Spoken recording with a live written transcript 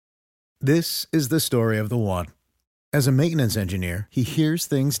This is the story of the one. As a maintenance engineer, he hears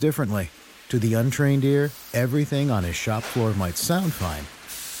things differently. To the untrained ear, everything on his shop floor might sound fine,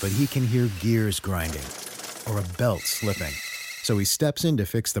 but he can hear gears grinding or a belt slipping. So he steps in to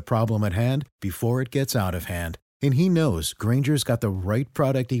fix the problem at hand before it gets out of hand. And he knows Grainger's got the right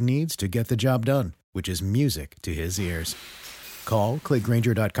product he needs to get the job done, which is music to his ears. Call, click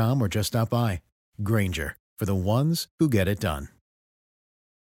Grainger.com, or just stop by. Grainger, for the ones who get it done.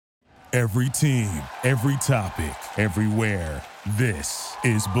 Every team, every topic, everywhere. This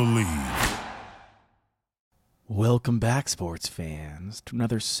is Believe. Welcome back, sports fans, to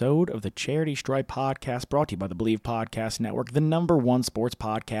another SODE of the Charity Stripe podcast, brought to you by the Believe Podcast Network, the #1 sports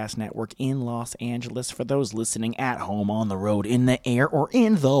podcast network in Los Angeles. For those listening at home, on the road, in the air, or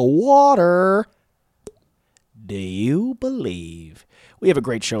in the water, do you believe? We have a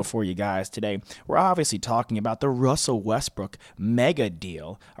great show for you guys today. We're obviously talking about the Russell Westbrook mega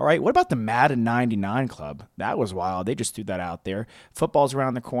deal. All right, what about the Madden 99 club? That was wild. They just threw that out there. Football's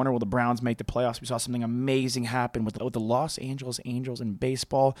around the corner. Will the Browns make the playoffs? We saw something amazing happen with the Los Angeles Angels in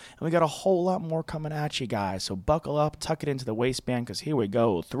baseball, and we got a whole lot more coming at you guys. So buckle up, tuck it into the waistband, because here we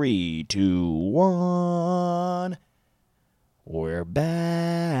go. 3, 2, 1. We're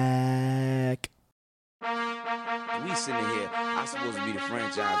back. We sitting here, I'm supposed to be the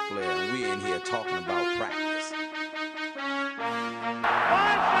franchise player, and we in here talking about practice. 5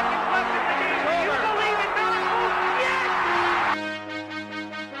 seconds left in the game. Do you believe in miracles? Yes!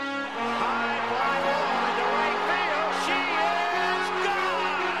 High fly ball into right field. She is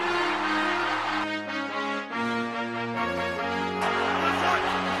gone!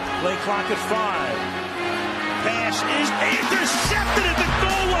 Play clock at 5. Pass is intercepted at the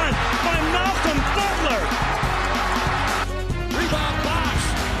goal line by Malcolm Butler. Rebound box.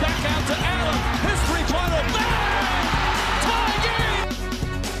 Back out to Allen. His three-pointer. Bang! Tie game!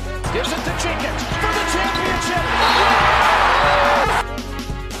 Gives it to Jenkins for the championship.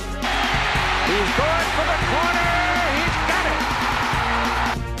 He's going for the corner. He's got it.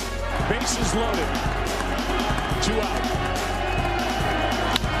 Bases loaded. 2 out.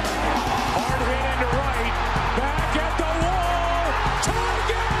 Hard hit into right. Back at the wall. Tie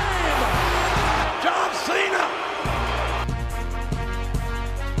game! John Cena!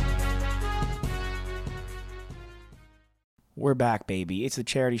 We're back, baby. It's the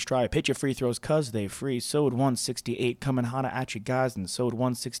Charity Stripe. Hit your free throws because they free. SODE 168 coming hot at you guys in SODE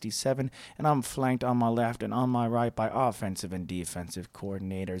 167. And I'm flanked on my left and on my right by offensive and defensive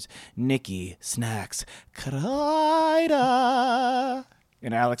coordinators Nikki Snacks Kreider.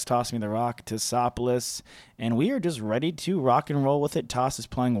 And Alex tossed me the rock to Sopolis. And we are just ready to rock and roll with it. Toss is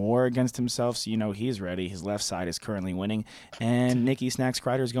playing war against himself, so you know he's ready. His left side is currently winning. And Nikki Snacks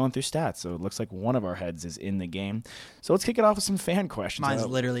Kreider is going through stats. So it looks like one of our heads is in the game. So let's kick it off with some fan questions. Mine's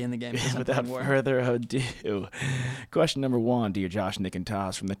literally in the game. Without further ado. Question number 1, dear Josh, Nick, and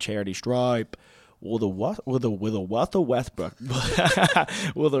Toss from the Charity Stripe. Will the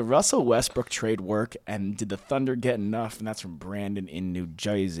Russell Westbrook trade work? And did the Thunder get enough? And that's from Brandon in New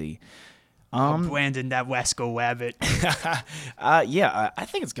Jersey. Brandon, that Wesco Wabbit. Yeah, I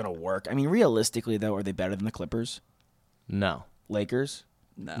think it's gonna work. I mean, realistically, though, are they better than the Clippers? No. Lakers?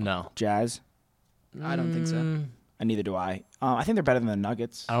 No. Jazz? I don't think so. And neither do I. I think they're better than the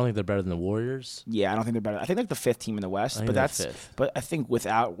Nuggets. I don't think they're better than the Warriors. Yeah, I don't think they're better. I think they're the 5th team in the West, I think but they're that's fifth. But I think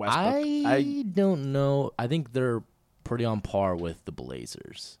without Westbrook, I don't know. I think they're pretty on par with the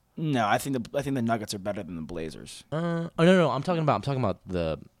Blazers. No, I think the Nuggets are better than the Blazers. No. I'm talking about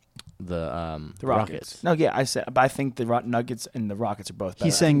the Rockets. No, yeah, but I think the Nuggets and the Rockets are both better.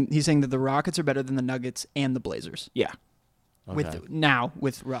 He's saying that the Rockets are better than the Nuggets and the Blazers. Yeah. Okay.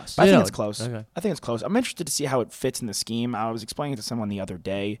 With Russ. I think it's close. Okay. I think it's close. I'm interested to see how it fits in the scheme. I was explaining it to someone the other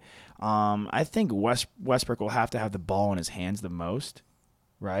day. I think Westbrook will have to have the ball in his hands the most,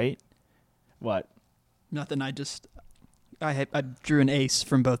 right? What? Nothing. I drew an ace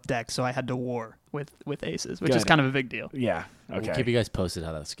from both decks, so I had to war with aces, which is kind of a big deal. Yeah. Okay. We'll keep you guys posted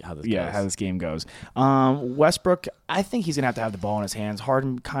how this goes. How this game goes. Westbrook, I think he's going to have the ball in his hands.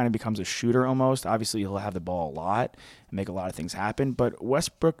 Harden kind of becomes a shooter almost. Obviously, he'll have the ball a lot and make a lot of things happen. But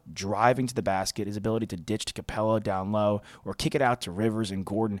Westbrook driving to the basket, his ability to ditch to Capella down low or kick it out to Rivers and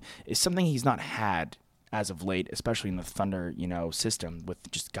Gordon is something he's not had as of late, especially in the Thunder, system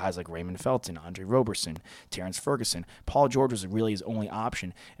with just guys like Raymond Felton, Andre Roberson, Terrence Ferguson. Paul George was really his only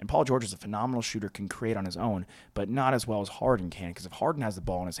option, and Paul George is a phenomenal shooter, can create on his own, but not as well as Harden can, because if Harden has the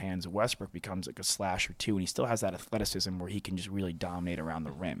ball in his hands, Westbrook becomes like a slasher too, and he still has that athleticism where he can just really dominate around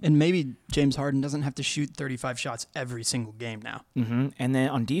the rim. And maybe James Harden doesn't have to shoot 35 shots every single game now. Mm-hmm. And then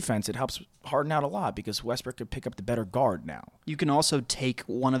on defense, it helps Harden out a lot because Westbrook could pick up the better guard now. You can also take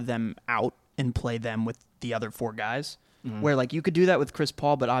one of them out and play them with the other 4 guys, where like you could do that with Chris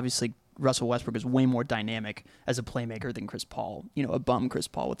Paul, but obviously Russell Westbrook is way more dynamic as a playmaker than Chris Paul. A bum Chris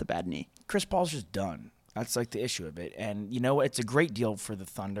Paul with a bad knee. Chris Paul's just done. That's like the issue of it. And it's a great deal for the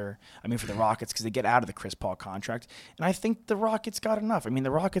for the Rockets, because they get out of the Chris Paul contract. And I think the Rockets got enough.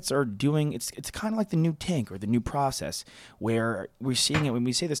 The Rockets are doing, it's kind of like the new tank or the new process, where we're seeing it when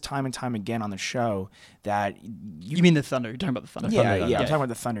we say this time and time again on the show that you mean the Thunder? You're talking about the Thunder? Yeah, I'm talking about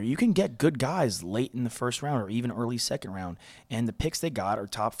the Thunder. You can get good guys late in the first round or even early second round. And the picks they got are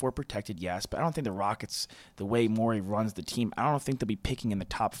top 4 protected, yes. But I don't think the Rockets, the way Morey runs the team, I don't think they'll be picking in the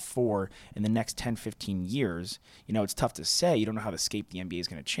top 4 in the next 10, 15 years. It's tough to say. You don't know how the scape the NBA is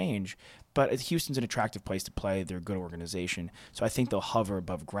going to change, but Houston's an attractive place to play. They're a good organization, so I think they'll hover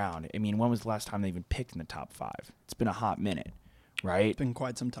above ground. When was the last time they even picked in the top 5? It's been a hot minute, right? It's been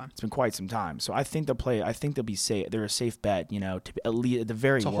quite some time. So I think they'll play. I think they'll be safe. They're a safe bet, to at least at the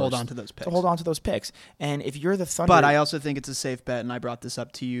very worst. Hold on to those picks. And if you're the Thunder, but I also think it's a safe bet, and I brought this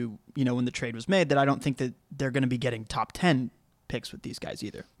up to you, when the trade was made, that I don't think that they're going to be getting top 10 picks with these guys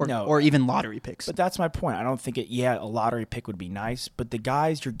either, or even lottery picks. But that's my point. I don't think a lottery pick would be nice, but the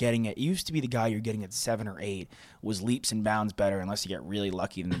guys you're getting it used to be the guy you're getting at 7 or 8 was leaps and bounds better, unless you get really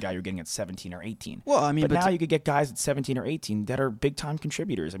lucky, than the guy you're getting at 17 or 18. Well, but now you could get guys at 17 or 18 that are big time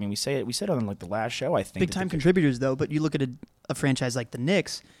contributors. We said on like the last show, I think big time contributors though. But you look at a franchise like the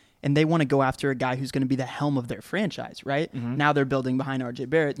Knicks, and they want to go after a guy who's going to be the helm of their franchise, right? Mm-hmm. Now they're building behind RJ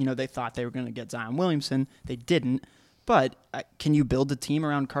Barrett. They thought they were going to get Zion Williamson. They didn't. But can you build a team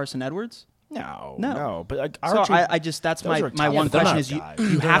around Carson Edwards? No. But that's my one question is you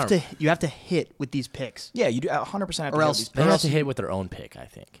have to hit with these picks. Yeah, you do 100% have or to else hit they have to hit with their own pick, I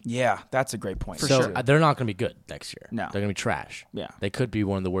think. Yeah, that's a great point. For sure. They're not going to be good next year. No. They're going to be trash. Yeah. They could be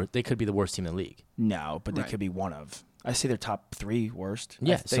one of the worst. They could be the worst team in the league. No, but they could be one of. I say they're top 3 worst.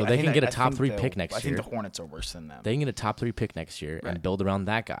 Yeah, so they can get a top 3 pick next year. I think the Hornets are worse than them. They can get a top 3 pick next year and build around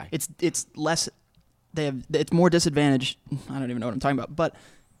that guy. It's less. It's more disadvantaged. I don't even know what I'm talking about, but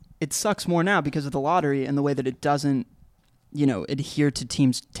it sucks more now because of the lottery and the way that it doesn't, adhere to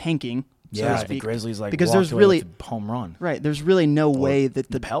teams tanking. So to speak. The Grizzlies because there's really home run. Right, there's really no way that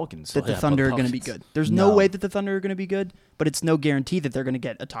the Pelicans that the Thunder are going to be good. There's no way that the Thunder are going to be good, but it's no guarantee that they're going to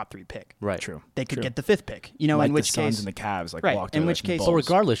get a top 3 pick. Right, true. They could get the 5th pick. In which the case, Suns and the Cavs right. In which case, so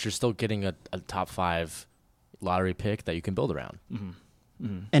regardless, you're still getting a top 5 lottery pick that you can build around. Mm-hmm.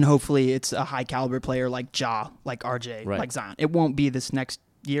 Mm-hmm. And hopefully it's a high caliber player like Ja, like RJ, like Zion. It won't be this next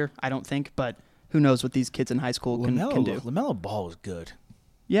year, I don't think, but who knows what these kids in high school can do. LaMelo Ball is good.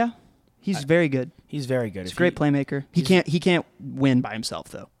 Yeah. He's very good. He's very good. He's a great playmaker. He can't win by himself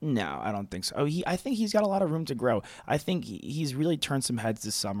though. No, I don't think so. I think he's got a lot of room to grow. I think he's really turned some heads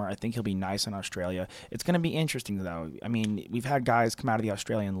this summer. I think he'll be nice in Australia. It's going to be interesting though. We've had guys come out of the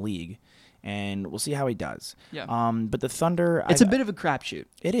Australian League, and we'll see how he does. Yeah. But the Thunder, it's a bit of a crapshoot.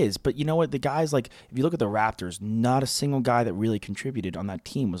 It is, but you know what? The guys if you look at the Raptors, not a single guy that really contributed on that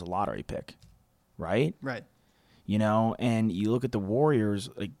team was a lottery pick, right? Right. And you look at the Warriors,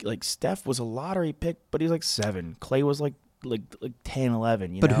 like Steph was a lottery pick, but he's like 7. Clay was like 10,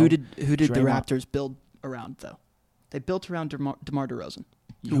 11. But who did the Raptors build around though? They built around DeMar DeRozan.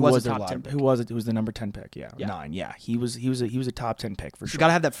 Who was a top 10 pick. Who was it? Who was the number 10 pick? Yeah. 9. Yeah, he was a top 10 pick for sure. You got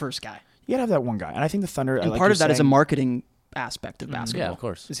to have that first guy. You got to have that one guy, and I think the Thunder. And part of that is a marketing aspect of basketball. Yeah, of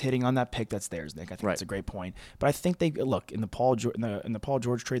course. Is hitting on that pick that's theirs, Nick. I think that's a great point. But I think they look in the Paul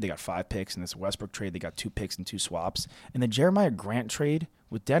George trade, they got 5 picks. In this Westbrook trade, they got 2 picks and 2 swaps. In the Jeremiah Grant trade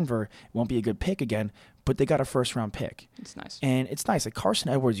with Denver, it won't be a good pick again, but they got a first-round pick. It's nice. And it's nice. Like Carson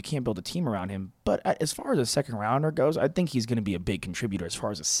Edwards, you can't build a team around him. But as far as a second-rounder goes, I think he's going to be a big contributor as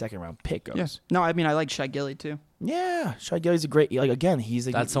far as a second-round pick goes. Yeah. No, I like Shai Gilly too. Yeah, Shai Gilly's a great.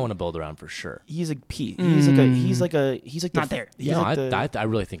 That's someone to build around for sure. He's a P. He's like not there. I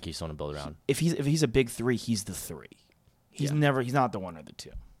really think he's someone to build around. If he's a big 3, he's the 3. He's not the 1 or the 2.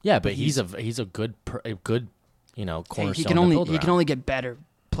 Yeah, but he's a good cornerstone. He can only get better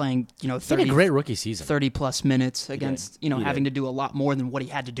playing, He had a great rookie season. 30-plus minutes against, having to do a lot more than what he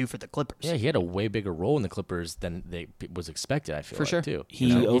had to do for the Clippers. Yeah, he had a way bigger role in the Clippers than was expected, I feel for like, sure. too.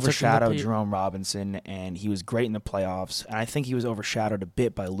 He overshadowed Jerome Robinson, and he was great in the playoffs. And I think he was overshadowed a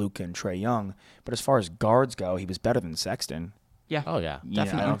bit by Luka and Trae Young. But as far as guards go, he was better than Sexton. Yeah. Oh, yeah.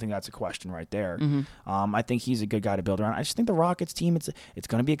 Definitely. I don't think that's a question right there. I think he's a good guy to build around. I just think the Rockets team, it's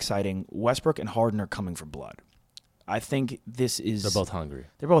going to be exciting. Westbrook and Harden are coming for blood. I think this is... They're both hungry.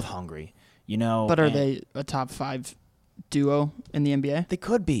 They're both hungry. But are they a top 5 duo in the NBA? They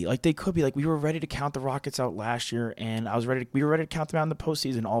could be. We were ready to count the Rockets out last year, and we were ready to count them out in the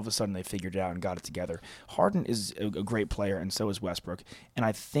postseason. All of a sudden, they figured it out and got it together. Harden is a great player, and so is Westbrook. And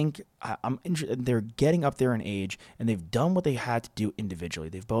I think I'm interested. They're getting up there in age, and they've done what they had to do individually.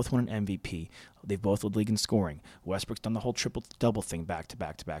 They've both won an MVP. They've both led the league in scoring. Westbrook's done the whole triple-double thing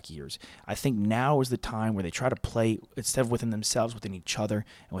back-to-back years. I think now is the time where they try to play, instead of within themselves, within each other,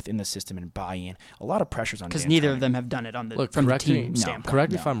 and within the system, and buy in. A lot of pressure's on because neither of them have done it from the team standpoint.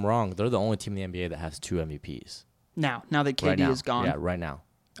 Correct me if I'm wrong. They're the only team in the NBA that has 2 MVPs. Now that KD is gone. Yeah, right now.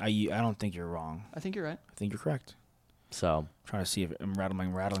 I don't think you're wrong. I think you're right. I think you're correct. So I'm trying to see if I'm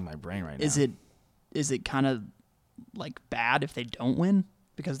rattling my brain right now. Is it kind of like bad if they don't win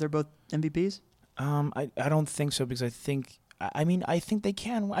because they're both MVPs? I don't think so, because I think they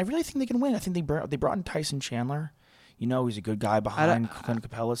can. I really think they can win. I think they brought in Tyson Chandler. He's a good guy behind Clint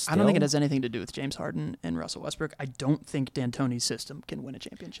Capella still. I don't think it has anything to do with James Harden and Russell Westbrook. I don't think D'Antoni's system can win a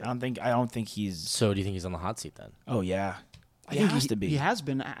championship. I don't think he's... So do you think he's on the hot seat then? Oh, yeah. He has to be. He has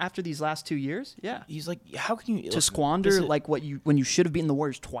been after these last 2 years. Yeah. He's like, how can you... To squander when you should have beaten the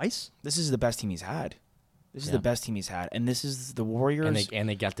Warriors twice? This is the best team he's had. And this is the Warriors... And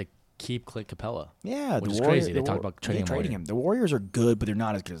they got to keep Clint Capella. Yeah, which is crazy. They talked about trading him. The Warriors are good, but they're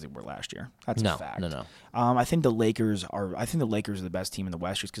not as good as they were last year. That's a fact. No. I think the Lakers are the best team in the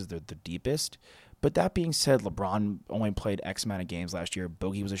West just because they're the deepest. But that being said, LeBron only played X amount of games last year.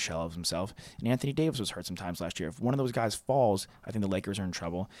 Bogey was a shell of himself, and Anthony Davis was hurt sometimes last year. If one of those guys falls, I think the Lakers are in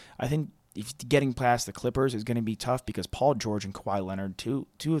trouble. I think if getting past the Clippers is going to be tough because Paul George and Kawhi Leonard, two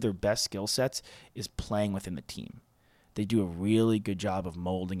of their best skill sets, is playing within the team. They do a really good job of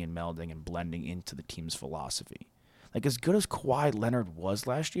molding and melding and blending into the team's philosophy. Like, as good as Kawhi Leonard was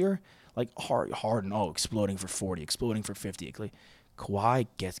last year, like Harden, exploding for 40, exploding for 50. Kawhi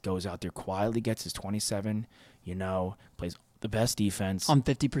goes out there, quietly gets his 27, plays the best defense. On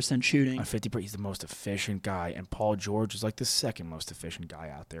 50% shooting. On 50%, he's the most efficient guy. And Paul George is like the second most efficient guy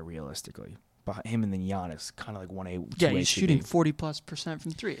out there, realistically. Behind him and then Giannis, kind of like 1A. Yeah, he's shooting 40+%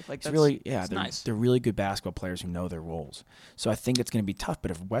 from 3. Like, that's really, that's they're nice. They're really good basketball players who know their roles. So I think it's going to be tough.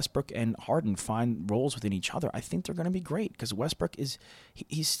 But if Westbrook and Harden find roles within each other, I think they're going to be great because Westbrook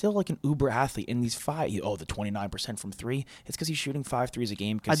he's still like an uber athlete in these the 29% from 3. It's because he's shooting 5 threes a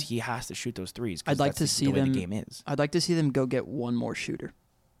game because he has to shoot those threes. I'd like to see the way them. The game is. I'd like to see them go get one more shooter.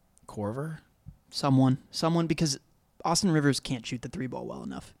 Korver? Someone, because Austin Rivers can't shoot the 3-ball well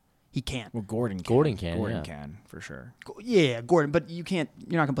enough. He can't. Well, Gordon can. Gordon can, for sure. Yeah, Gordon. But you can't.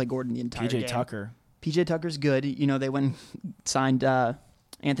 You're not going to play Gordon the entire game. PJ Tucker's good. They went signed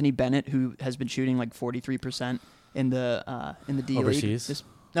Anthony Bennett, who has been shooting like 43% in the D League. Overseas?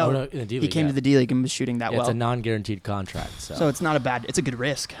 No, in the D League. He came to the D League and was shooting that well. It's a non-guaranteed contract. So it's not it's a good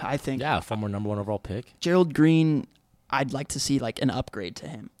risk, I think. Yeah, former number 1 overall pick. Gerald Green, I'd like to see like an upgrade to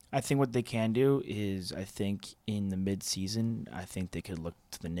him. I think what they can do is, I think in the mid-season, I think they could look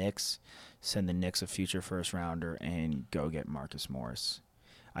to the Knicks, send the Knicks a future first-rounder, and go get Marcus Morris.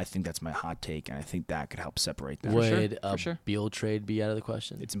 I think that's my hot take, and I think that could help separate them. Would a Beal trade be out of the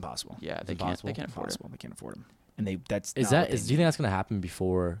question? It's impossible. Yeah, they can't afford it. They can't afford him. And do you think that's going to happen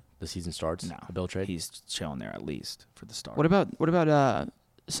before the season starts? No, a Beal trade. He's chilling there at least for the start. What about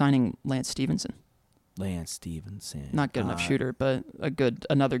signing Lance Stevenson? Not good enough shooter, but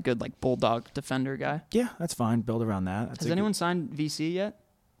another good like bulldog defender guy. Yeah, that's fine. Build around that. Has anyone signed VC yet?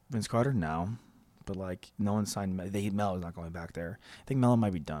 Vince Carter? No. But no one signed Melo's not going back there. I think Melo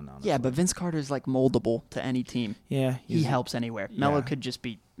might be done, honestly. Yeah, but Vince Carter's like moldable to any team. Yeah. He helps anywhere. Melo could just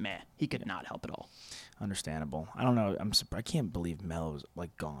be meh. He could not help at all. Understandable. I don't know. I'm surprised. I can't believe Melo's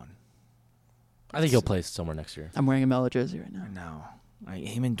gone. I think he'll play somewhere next year. I'm wearing a Melo jersey right now. I know.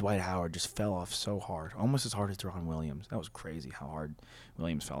 Him and Dwight Howard just fell off so hard, almost as hard as Deron Williams. That was crazy how hard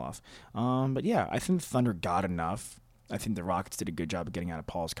Williams fell off. But yeah, I think the Thunder got enough. I think the Rockets did a good job of getting out of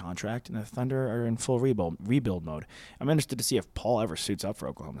Paul's contract, and the Thunder are in full rebuild mode. I'm interested to see if Paul ever suits up for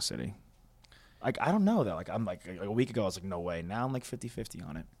Oklahoma City. I don't know though. I'm a week ago I was like, no way. Now I'm 50-50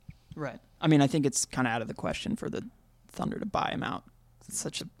 on it. Right. I mean, I think it's kind of out of the question for the Thunder to buy him out It's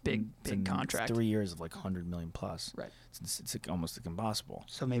such a big contract. 3 years of like $100 million plus. Right. It's like almost like impossible.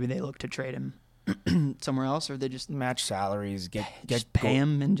 So maybe they look to trade him somewhere else, or they just Match salaries, just pay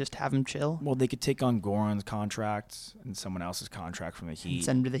him and just have him chill. Well, they could take on Goran's contract and someone else's contract from the Heat. And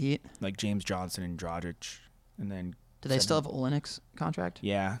send him to the Heat. Like James Johnson and Dragic. And then Do they still have Olynyk's contract?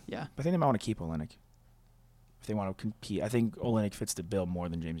 Yeah. Yeah. I think they might want to keep Olynyk. If they want to compete. I think Olynyk fits the bill more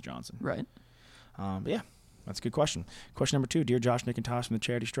than James Johnson. Right. But yeah, that's a good question. Question number 2, Dear Josh, Nick, and Tosh from the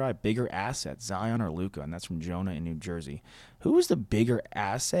Charity Stripe. Bigger asset, Zion or Luka? And that's from Jonah in New Jersey. Who is the bigger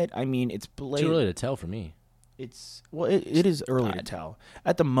asset? I mean, it's Too early to tell for me. It is early to tell.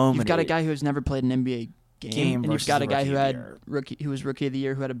 At the moment, You've got a guy who has never played an NBA game and you've got a guy who was rookie of the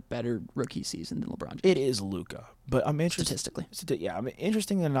year who had a better rookie season than LeBron James. It is Luka, but I'm interested statistically. Yeah, I mean,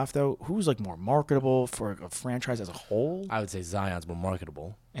 interesting enough though. Who's like more marketable for a franchise as a whole? I would say Zion's more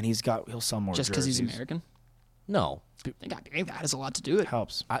marketable, and he'll sell more just because he's American. No, that has a lot to do with it.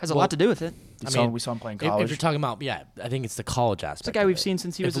 Helps. Has a lot to do with it. We saw him playing college. If you're talking about, I think it's the college aspect. It's a guy we've seen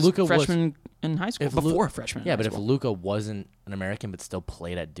since he was a freshman in high school. Before freshman. Yeah, but if Luka wasn't an American but still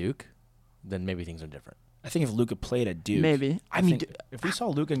played at Duke, then maybe things are different. I think if Luka played at Duke, maybe. I mean, if we saw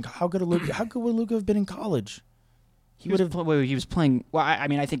Luka, how good would Luka have been in college? He was playing. Well, I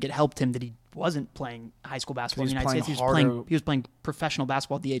mean, I think it helped him that he wasn't playing high school basketball in the United States. He was playing professional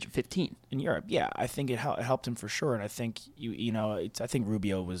basketball at the age of 15 in Europe. Yeah, I think it helped him for sure. And I think I think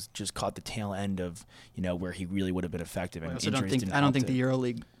Rubio was just caught the tail end of where he really would have been effective. And I don't think the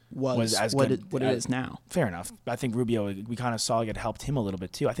EuroLeague was as what it is now. Fair enough. I think Rubio, we kind of saw it helped him a little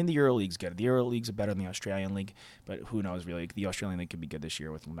bit too. I think the EuroLeague's good. The EuroLeague's better than the Australian League, but who knows really? The Australian League could be good this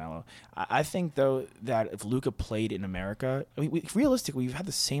year with LaMelo. I think though that if Luka played in America, I mean, realistically, we've had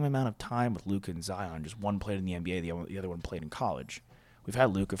the same amount of time with Luka and Zion. Just one played in the NBA, the other one played in college. We've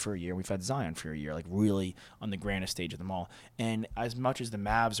had Luka for a year. We've had Zion for a year, like really on the grandest stage of them all. And as much as the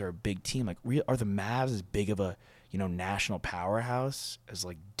Mavs are a big team, like are the Mavs as big of a national powerhouse as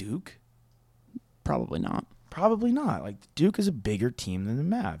like Duke? Probably not. Like Duke is a bigger team than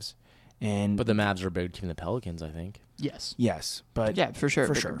the Mavs, but the Mavs are a bigger team than the Pelicans, I think. Yes, but yeah, for sure,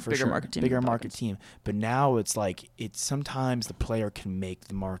 bigger market team. But now it's like sometimes the player can make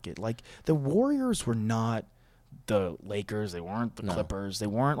the market. Like the Warriors were not the Lakers, they weren't the Clippers, they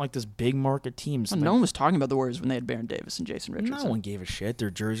weren't like this big market teams. Well, no one was talking about the Warriors when they had Baron Davis and Jason Richardson. No one gave a shit.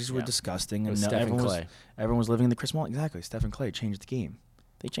 Their jerseys were disgusting, and Clay. Everyone was living in the Chris Paul. Exactly, Stephen Clay changed the game.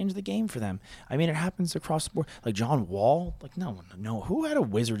 They changed the game for them. I mean, it happens across the board. Like John Wall, like no. Who had a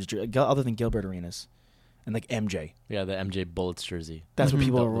Wizards jersey other than Gilbert Arenas, and like MJ? Yeah, the MJ Bullets jersey. That's what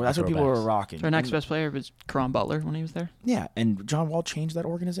people were rocking. Their next best player was Caron Butler when he was there. Yeah, and John Wall changed that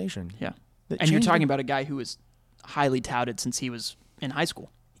organization. Yeah, and you're talking about a guy who was highly touted since he was in high school.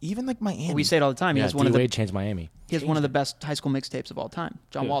 Even like Miami. Well, we say it all the time. Yeah, D-Wade changed Miami. He has one of the best high school mixtapes of all time.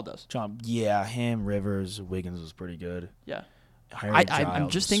 John Wall does. Him, Rivers, Wiggins was pretty good. Yeah. I'm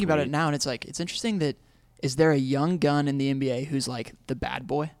just thinking about it now, and it's like it's interesting that is there a young gun in the NBA who's like the bad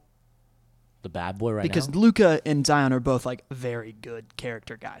boy? The bad boy right now? Because Luka and Zion are both like very good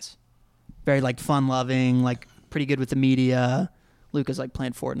character guys. Very like fun-loving, like pretty good with the media. Luka's like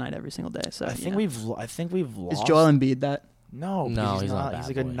playing Fortnite every single day. So I think we've lost. Is Joel Embiid that? No, he's not. He's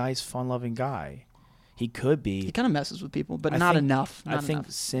like a nice, fun-loving guy. He could be. He kind of messes with people, but not enough. I think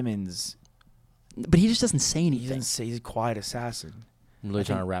Simmons. But he just doesn't say anything. He doesn't say. He's a quiet assassin. I'm really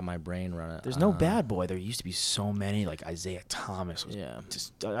trying to wrap my brain around it. There's no bad boy. There used to be so many. Like Isaiah Thomas.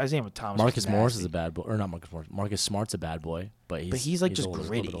 Isaiah Thomas. Marcus Morris is a bad boy, or not Marcus Morris. Marcus Smart's a bad boy, but he's like just older,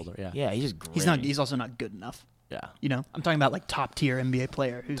 gritty. Older. Yeah, he's just gritty. He's also not good enough. Yeah. I'm talking about like top tier NBA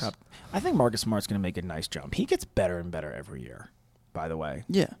player who's. I think Marcus Smart's going to make a nice jump. He gets better and better every year. By the way.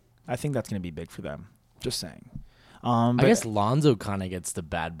 Yeah. I think that's going to be big for them. Just saying. I guess Lonzo kind of gets the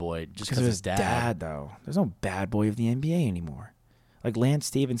bad boy just because of his dad. Though. There's no bad boy of the NBA anymore. Like Lance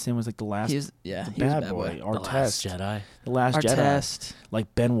Stevenson was like the last bad boy. Artest. The last Jedi.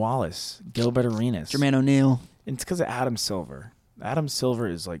 Like Ben Wallace. Gilbert Arenas. Jermaine O'Neal. And it's because of Adam Silver. Adam Silver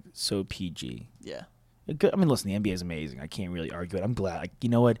is like so PG. Yeah. I mean, listen, the NBA is amazing. I can't really argue it. I'm glad. Like, you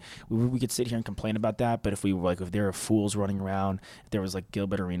know what? We could sit here and complain about that, but if there were fools running around, if there was like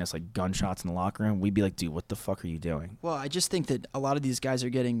Gilbert Arenas, like gunshots in the locker room, we'd be like, dude, what the fuck are you doing? Well, I just think that a lot of these guys are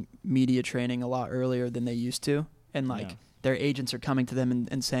getting media training a lot earlier than they used to, and their agents are coming to them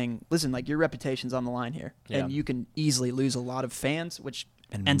and saying, listen, like your reputation's on the line here, and you can easily lose a lot of fans, which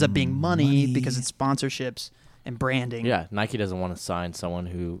ends up being money because it's sponsorships and branding. Yeah, Nike doesn't want to sign someone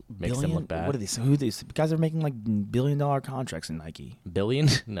who makes them look bad. What are these? Who are these guys are making like $1 billion contracts in Nike? Billion?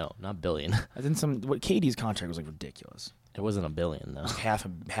 No, not billion. I think KD's contract was like ridiculous. It wasn't $1 billion though. half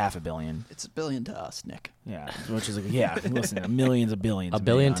a billion. It's $1 billion to us, Nick. Yeah, which is listen, millions of billions. $1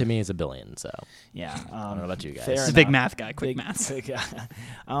 billion to me is $1 billion. So yeah. I don't know about you guys. He's a big math guy. Quick maths.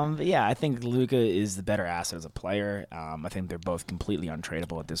 But yeah, I think Luka is the better asset as a player. I think they're both completely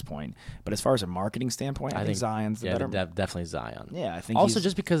untradeable at this point. But as far as a marketing standpoint, I think Zion's the better. Definitely Zion. Yeah, I think also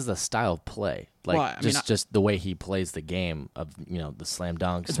just because of the style of play, just the way he plays the game of the slam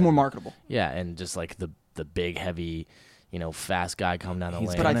dunks. It's more marketable. Yeah, and just like the big heavy, fast guy coming down the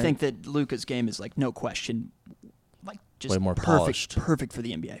lane. But I think that Luka's game is like no question, like just way more perfect polished. for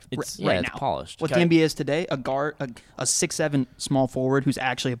the NBA. It's right it's now. polished. What the NBA is today, a guard, a 6'7" small forward who's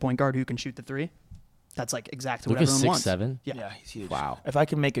actually a point guard who can shoot the three. That's like exactly what everyone wants. 6'7"? Yeah, he's huge. Wow. If I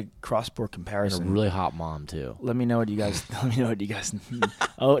can make a cross-sport And comparison, a really hot mom too. let me know what you guys.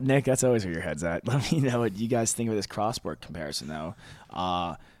 Oh, Nick, that's always where your head's at. Let me know what you guys think of this cross-sport comparison, though.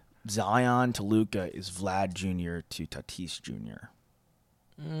 Zion to Luka is Vlad Jr. to Tatis Jr.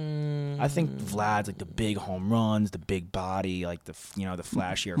 I think Vlad's like the big home runs, the big body, like the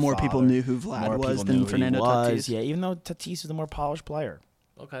flashier. More father. people knew who Vlad was than Fernando Tatis. Yeah, even though Tatis is the more polished player.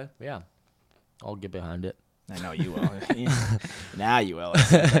 Okay, yeah, I'll get behind it. I know you will. Now you will.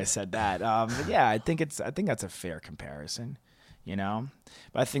 I said that. But yeah, I think that's a fair comparison. But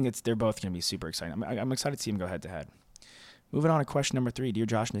I think they're both going to be super exciting. I'm excited to see them go head to head. Moving on to question number 3. Dear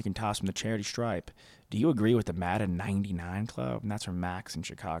Josh, Nick, and Toss from the Charity Stripe. Do you agree with the Madden 99 Club? And that's from Max in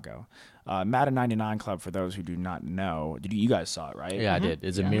Chicago. Madden 99 Club, for those who do not know, you guys saw it, right? Yeah, I did.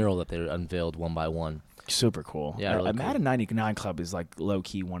 It's a mural that they unveiled one by one. Super cool. Yeah, really cool. Madden 99 Club is like low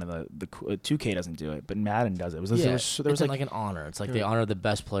key one of the 2K doesn't do it, but Madden does it. There was like an honor. It's like they honor the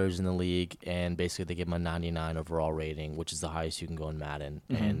best players in the league, and basically they give them a 99 overall rating, which is the highest you can go in Madden.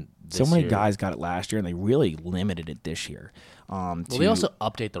 Mm-hmm. And so many guys got it last year, and they really limited it this year. They also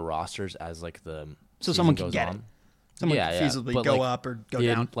update the rosters as like the so someone can goes get on. it. Someone can feasibly go up or go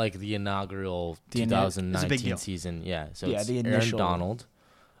down. Like the inaugural 2019 season. Yeah. So it's the Aaron initial Donald.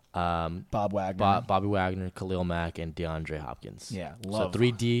 Bob Wagner, Bobby Wagner, Khalil Mack, and DeAndre Hopkins. Yeah, so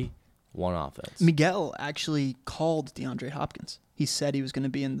 3D, 1 offense. Miguel actually called DeAndre Hopkins. He said he was going to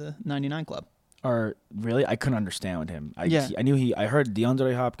be in the 99 club. Or really, I couldn't understand him. I heard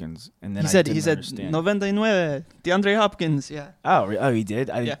DeAndre Hopkins, and then he said understand. 99 DeAndre Hopkins. Yeah. Oh, he did.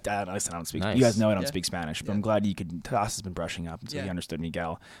 I don't speak. Nice. You guys know I don't speak Spanish, but I'm glad you could. Toss has been brushing up, so he understood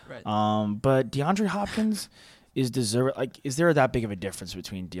Miguel. Right. But DeAndre Hopkins. Is there that big of a difference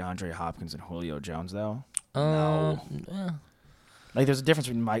between DeAndre Hopkins and Julio Jones though? No. Like there's a difference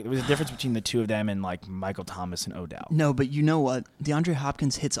between the two of them and like Michael Thomas and Odell. No, but you know what? DeAndre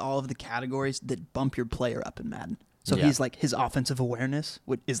Hopkins hits all of the categories that bump your player up in Madden. So he's like his offensive awareness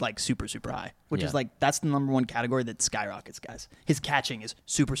is like super, super high, which is like that's the number one category that skyrockets guys. His catching is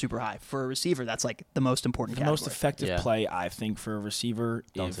super, super high. For a receiver, that's like the most important category. The most effective play I think for a receiver.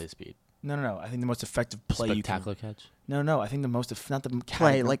 Don't say speed. No. I think the most effective play you can catch. No. I think not the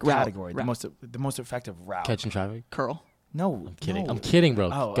play like category. Route. The most effective route. Catching traffic. Curl. No, I'm kidding. No. I'm kidding, bro.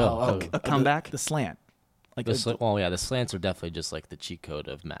 Go. A comeback. The slant. Like the slants are definitely just like the cheat code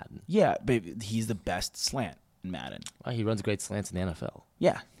of Madden. Yeah, but he's the best slant in Madden. Well, he runs great slants in the NFL.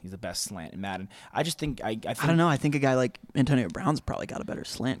 Yeah, he's the best slant in Madden. I just think I don't know. I think a guy like Antonio Brown's probably got a better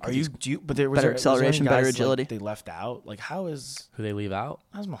slant. But there was better acceleration, better agility. Like, they left out. Like who they leave out?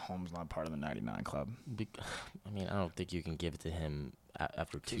 How's Mahomes not part of the 99 club? I mean, I don't think you can give it to him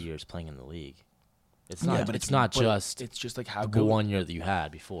after 2 years playing in the league. It's not. But it's not just. It's just like how the 1 year that you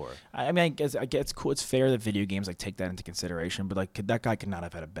had before. I mean, I guess it's cool. It's fair that video games like take that into consideration. But like, that guy could not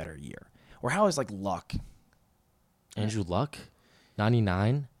have had a better year. Or how is like Luck? Andrew Luck,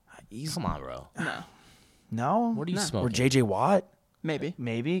 99. Come on, bro. No. What are you smoking? Or JJ Watt?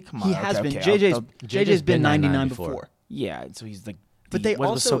 Maybe. Come on. He has been. JJ's been 99 before. Yeah. So he's like. But they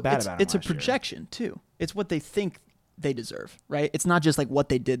also. Was so bad about him it's a projection too. It's what they think they deserve, right? It's not just like what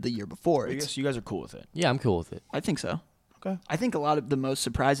they did the year before. I guess you guys are cool with it. Yeah, I'm cool with it. I think so. Okay. I think a lot of the most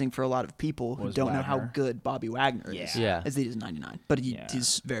surprising for a lot of people who don't know how good Bobby Wagner is that he's 99. But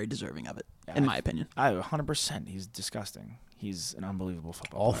he's very deserving of it, in my opinion. 100%. He's disgusting. He's an unbelievable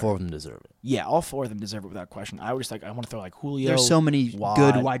football player. All 4 of them deserve it. Yeah, all 4 of them deserve it without question. I want to throw like Julio. There's so many Watt,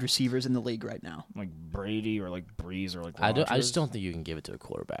 good wide receivers in the league right now. Like Brady or like Breeze or like I just don't think you can give it to a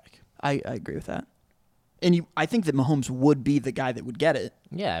quarterback. I agree with that. And I think that Mahomes would be the guy that would get it.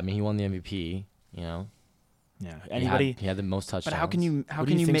 Yeah, I mean, he won the MVP, Yeah. He had the most touchdowns. But how can you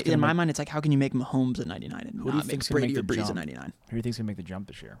make, in my mind, it's like, how can you make Mahomes a 99 and not make Brady or Breeze a 99? Who do you think's going to make the jump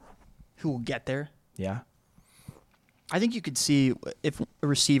this year? Who will get there? Yeah. I think you could see if a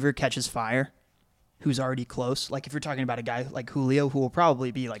receiver catches fire who's already close. Like if you're talking about a guy like Julio, who will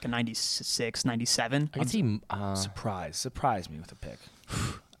probably be like a 96, 97. I can see Surprise me with a pick.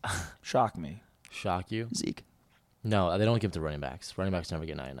 Shock me. shock you. Zeke. No, they don't give to running backs. Running backs never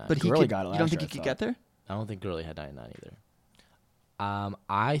get 99. But he Gurley could, got it you last don't think year, he I could get there? I don't think Gurley had 99 either.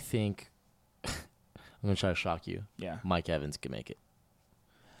 I think I'm gonna try to shock you. Yeah. Mike Evans can make it.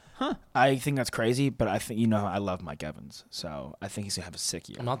 I think that's crazy, but I think I love Mike Evans, so I think he's gonna have a sick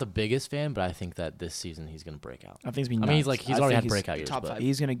year. I'm not the biggest fan, but I think that this season he's gonna break out. I think he's he's already had breakout years. top but five.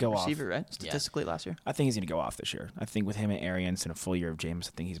 He's gonna go Receiver, off. right? Statistically last year. I think he's gonna go off this year. I think with him and Arians and a full year of James,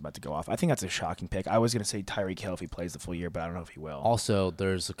 I think he's about to go off. I think that's a shocking pick. I was gonna say Tyreek Hill if he plays the full year, but I don't know if he will. Also,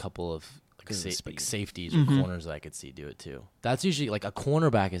 there's a couple of Because of the speed. safeties or corners that I could see do it too. That's usually like a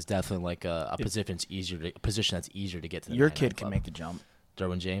cornerback is definitely like a position that's easier to get to. The Your 99 kid can club. make the jump.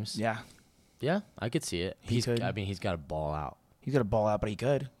 Derwin James. Yeah, Yeah, I could see it. He could. I mean, he's got to ball out. he's got to ball out, but he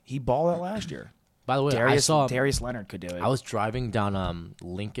could. He balled out last year. By the way, I saw Darius Leonard could do it. I was driving down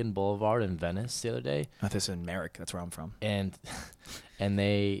Lincoln Boulevard in Venice the other day, This is in Merrick. That's where I'm from. and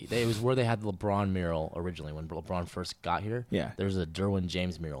it was where they had the LeBron mural originally when LeBron first got here. Yeah. There's a Derwin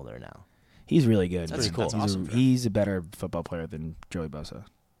James mural there now. He's really good. That's pretty cool. He's, That's awesome for him. he's a better football player than Joey Bosa.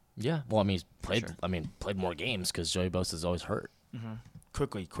 Yeah. Well, I mean, he's played. sure. Played more games because Joey Bosa's always hurt.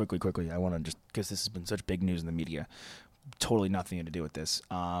 Quickly. I want to just, because this has been such big news in the media, totally nothing to do with this.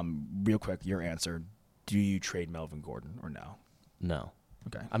 Real quick, your answer. Do you trade Melvin Gordon or no? No.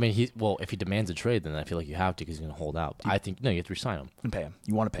 Okay. I mean, if he demands a trade, then I feel like you have to because he's going to hold out. I think, no, you have to resign him. And pay him.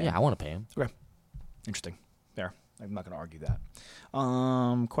 You want to pay him? Yeah, I want to pay him. Okay. Interesting. There. I'm not going to argue that.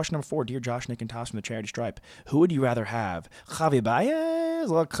 Question number 4. Dear Josh, Nick, and Toss from the Charity Stripe. Who would you rather have, Javi Baez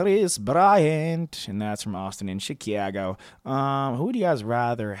or Chris Bryant? And that's from Austin in Chicago. Who would you guys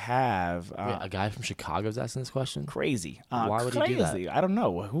rather have? Wait, a guy from Chicago is asking this question? Crazy. Why would he do that? I don't know.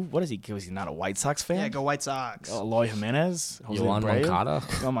 What is he? Was he not a White Sox fan? Yeah, go White Sox. Eloy Jimenez? Jose Yohan Abreu? Moncada?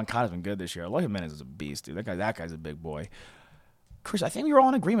 Yohan Moncada's been good this year. Eloy Jimenez is a beast, dude. That guy's a big boy. Chris, I think we were all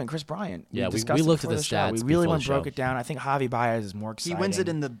in agreement. Chris Bryant. Yeah, we discussed it looked at before the show. stats We really before went the broke show. it down. I think Javi Baez is more exciting. He wins it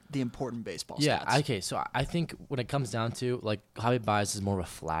in the important baseball Yeah, stats. okay. So I think when it comes down to, like, Javi Baez is more of a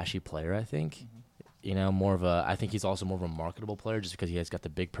flashy player, I think. I think he's also more of a marketable player just because he has got the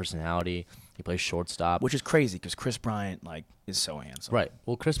big personality. He plays shortstop. which is crazy because Chris Bryant is so handsome. Right.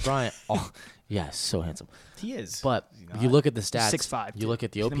 Well, Chris Bryant, so handsome. He is. But Is he you not? look at the stats. 6'5", You look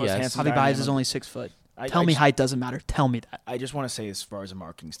at the He's the most OPS. handsome Javi guy Baez in is the- only 6 foot. I Tell me just- height doesn't matter. Tell me that. I just want to say, as far as a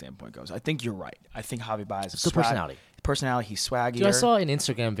marketing standpoint goes, I think you're right. I think Javi Baez is the personality. Personality, he's swaggier. Dude, I saw an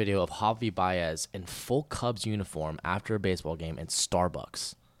Instagram video of Javi Baez in full Cubs uniform after a baseball game in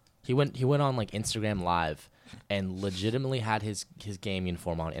Starbucks. He went on like Instagram Live and legitimately had his game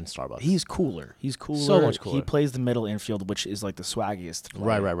uniform on in Starbucks. He's cooler. So much cooler. He plays the middle infield, which is like the swaggiest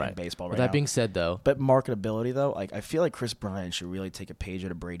player right. in baseball right With that now. being said, though, But marketability, though, like I feel like Chris Bryant should really take a page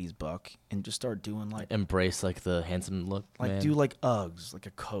out of Brady's book and just start doing embrace like the handsome look. Man. do like Uggs, like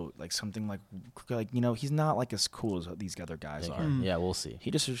a coat, like something like he's not like as cool as these other guys are. Yeah, we'll see.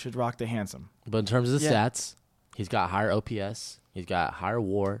 He just should rock the handsome. But in terms of the Yeah. stats, he's got higher OPS. He's got higher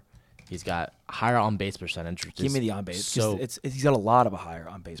WAR. He's got higher on base percentage. which Give is me the on base. So He's got a lot of a higher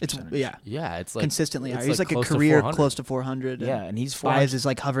on base It's percentage. yeah, it's like consistently it's higher. He's like a close to career 400. close to 400. Yeah, and he's Baez is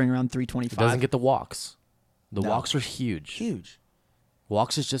like hovering around He 325. doesn't get the walks. The No. walks are huge. huge.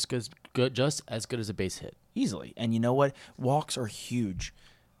 Walks is just as good as a base hit. Easily. And you know what? Walks are huge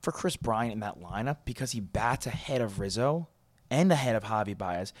for Chris Bryant in that lineup because he bats ahead of Rizzo and ahead of Javi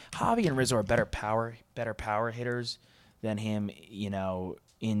Baez. Javi and Rizzo are better power hitters than him,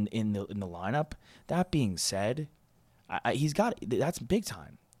 in the lineup. That being said, that's big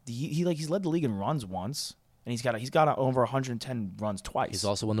time. He's led the league in runs once, and he's got over 110 runs twice. He's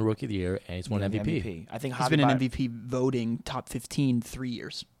also won the Rookie of the Year, and he's won MVP. I think He's Javi been in Baez- MVP voting top 15 3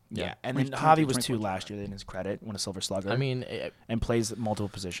 years. Yeah, and Or then 20, Javi was 2 20, last year. In his credit, won a Silver Slugger. I mean, and plays multiple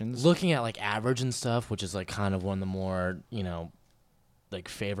positions. looking at like average and stuff, which is like kind of one of the more like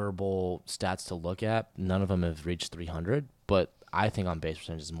favorable stats to look at. None of them have reached 300, but I think on base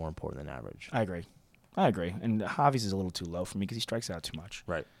percentage is more important than average. I agree. And Javi's is a little too low for me because he strikes out too much.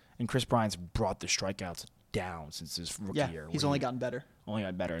 Right. And Chris Bryant's brought the strikeouts down since his rookie Yeah, year. he's where only he gotten better. only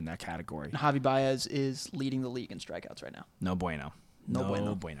got better in that category. And Javi Baez is leading the league in strikeouts right now. No bueno. No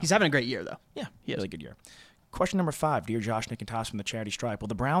bueno. He's having a great year, though. Yeah, really good year. Question number 5. Dear Josh, Nick, and Toss from the Charity Stripe. Will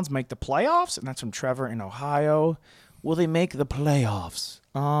the Browns make the playoffs? And that's from Trevor in Ohio. Will they make the playoffs?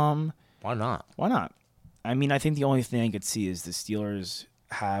 Why not? Why not? I mean, I think the only thing I could see is the Steelers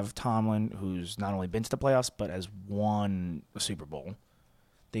have Tomlin, who's not only been to the playoffs, but has won a Super Bowl.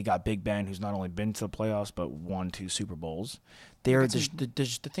 They got Big Ben, who's not only been to the playoffs but won 2 Super Bowls. The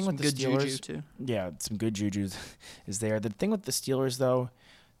thing with the good Steelers, juju too. Yeah, some good juju is there. The thing with the Steelers, though,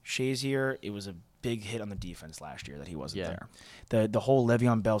 Shazier, it was a big hit on the defense last year that he wasn't there. The whole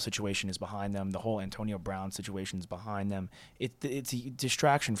Le'Veon Bell situation is behind them. The whole Antonio Brown situation is behind them. It's a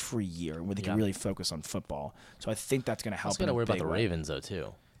distraction-free year where they can really focus on football. So I think that's going to help. Got to worry about the Ravens though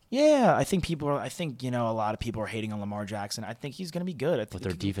too. Yeah, I think a lot of people are hating on Lamar Jackson. I think he's going to be good. But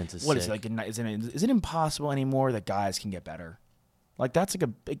their defense is what sick. Is it impossible anymore that guys can get better? Like that's like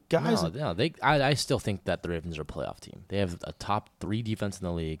a guys. No. I still think that the Ravens are a playoff team. They have a top 3 defense in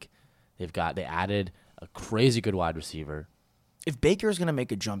the league. They added a crazy good wide receiver. If Baker's going to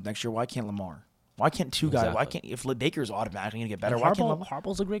make a jump next year, why can't Lamar? Why can't two guys? Why can't if Baker's automatically going to get better? Why can't Lamar?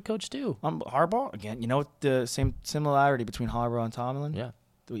 Harbaugh's a great coach too. Harbaugh again. You know what the same similarity between Harbaugh and Tomlin? Yeah,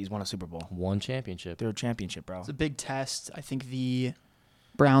 he's won a Super Bowl, 1 championship. They're a championship, bro. It's a big test. I think the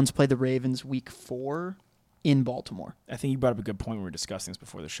Browns play the Ravens week 4 in Baltimore. I think you brought up a good point when we were discussing this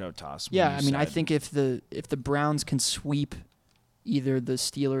before the show, Toss. Yeah, I mean, I think if the Browns can sweep either the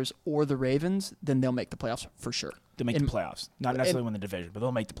Steelers or the Ravens, then they'll make the playoffs for sure. They'll make the playoffs. Not necessarily win the division, but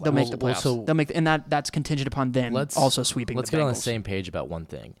they'll make the playoffs. They'll make the playoffs. And that's contingent upon them also sweeping the Bengals. Let's get on the same page about one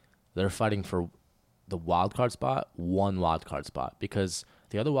thing. They're fighting for the wild card spot, 1 wild card spot, because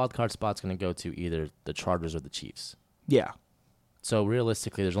the other wild card spot's going to go to either the Chargers or the Chiefs. Yeah. So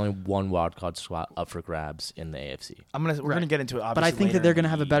realistically, there's only 1 wild card spot up for grabs in the AFC. We're gonna get into it, obviously, but I think that they're going to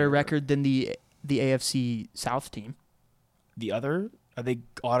have a better year. record than the AFC South team. The other, are they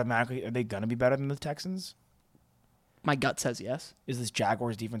going to be better than the Texans? My gut says yes. Is this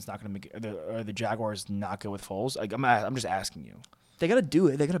Jaguars defense not going to make? Are the Jaguars not good with Foles? Like, I'm just asking you. They got to do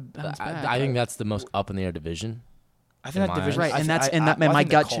it. They got to bounce back. I think that's the most up in the air division. I think that division, right,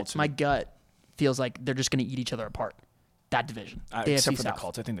 my gut feels like they're just going to eat each other apart. That division, except for South. the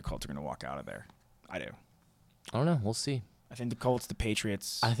Colts. I think the Colts are going to walk out of there. I do. I don't know. We'll see. I think the Colts, the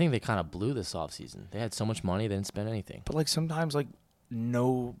Patriots. I think they kind of blew this offseason. They had so much money, they didn't spend anything. But like sometimes, like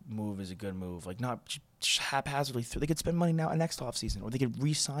no move is a good move. Like not just haphazardly. They could spend money now next offseason, or they could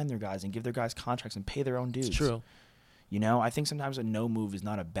re-sign their guys and give their guys contracts and pay their own dues. It's true. You know, I think sometimes a no move is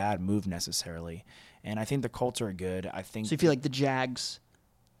not a bad move necessarily, and I think the Colts are good. I think. So you feel like the Jags,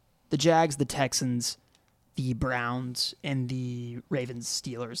 the Texans, the Browns, and the Ravens,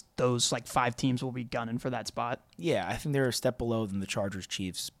 Steelers, those like 5 teams will be gunning for that spot? Yeah, I think they're a step below than the Chargers,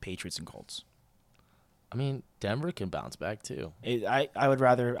 Chiefs, Patriots, and Colts. I mean, Denver can bounce back too. I would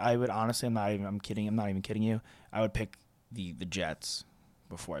honestly, I'm not even kidding you. I would pick the Jets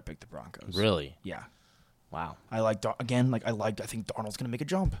before I pick the Broncos. Really? Yeah. Wow. I think Darnold's going to make a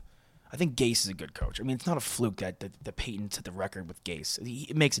jump. I think Gase is a good coach. I mean, it's not a fluke that Peyton set the record with Gase.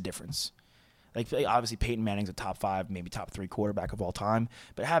 It makes a difference. Like, obviously, Peyton Manning's a top 5, maybe top 3 quarterback of all time.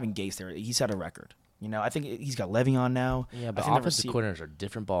 But having Gase there, he set a record. You know, I think he's got Le'Veon now. Yeah, but offensive coordinators are a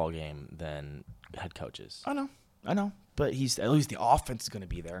different ball game than head coaches. I know. But at least the offense is going to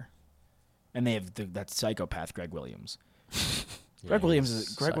be there. And they have that psychopath, Greg Williams. Greg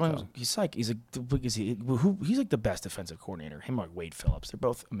Williams, he's psych. He's like the best defensive coordinator. Him or Wade Phillips. They're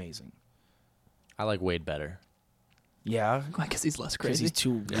both amazing. I like Wade better. Yeah, because he's less crazy.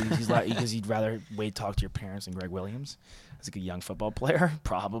 Because he'd rather Wade talk to your parents than Greg Williams as like a young football player.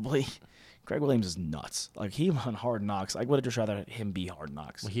 Probably, Greg Williams is nuts. Like he on Hard Knocks. I would have just rather him be Hard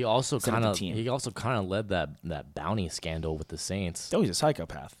Knocks. Well, he also kind of led that bounty scandal with the Saints. Oh, he's a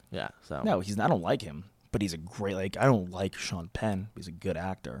psychopath. Yeah. So no, I don't like him, but he's a great. Like I don't like Sean Penn. He's a good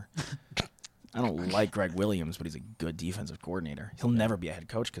actor. I don't like Greg Williams, but he's a good defensive coordinator. He'll never be a head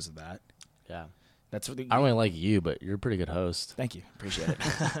coach because of that. Yeah. That's what I don't really like you, but you're a pretty good host. Thank you. Appreciate it.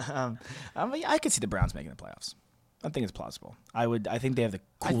 I could see the Browns making the playoffs. I think it's plausible. I think they have the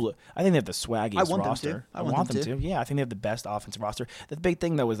I think they have the swaggiest roster. I want them to. Yeah, I think they have the best offensive roster. The big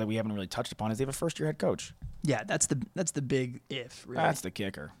thing though is that we haven't really touched upon is they have a first-year head coach. Yeah, that's the big if. Really. That's the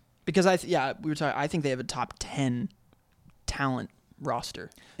kicker. Because I think they have a top 10 talent roster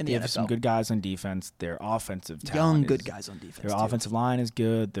in the NFL. They have some good guys on defense. Their offensive talent young good guys on defense. Their offensive line is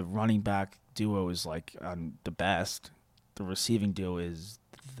good. The running back duo is like the best. The receiving duo is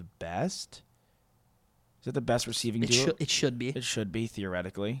the best. Is it the best receiving duo? It should be. It should be,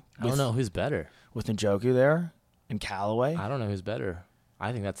 theoretically. I don't know who's better. With Njoku there and Callaway? I don't know who's better.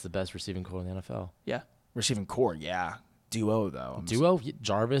 I think that's the best receiving core in the NFL. Yeah. Receiving core, yeah. Duo, though.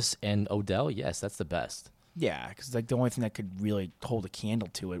 Jarvis and Odell, yes, that's the best. Yeah, because like the only thing that could really hold a candle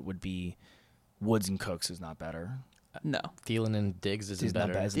to it would be Woods and Cooks is not better. No. Thielen and Diggs isn't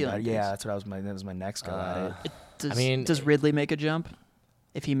better. Yeah, that's what that was my next go at it. Does Ridley make a jump?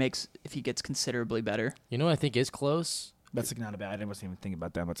 If he gets considerably better. You know what I think is close? That's not a bad. I wasn't even thinking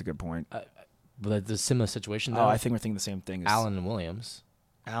about that. That's a good point. But the similar situation, though. Oh, I think we're thinking the same thing. Allen and Williams.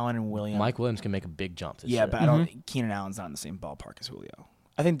 Mike Williams can make a big jump this yeah, year. but I don't. Keenan Allen's not in the same ballpark as Julio.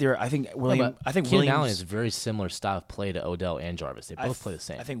 I think Williams. Keenan Allen is a very similar style of play to Odell and Jarvis. They both play the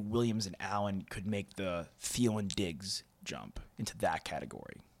same. I think Williams and Allen could make the Thielen Diggs jump into that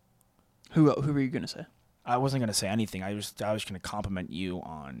category. Who were you going to say? I wasn't going to say anything. I was going to compliment you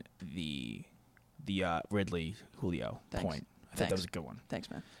on the Ridley Julio point. I thought that was a good one. Thanks,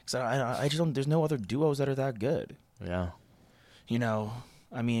 man. Because I just don't. There's no other duos that are that good. Yeah.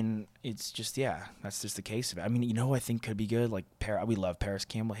 I mean, it's just that's just the case of it. I mean, I think could be good. Like we love Paris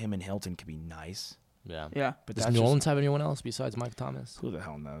Campbell. Him and Hilton could be nice. Yeah. Yeah. But does New Orleans have anyone else besides Mike Thomas? Who the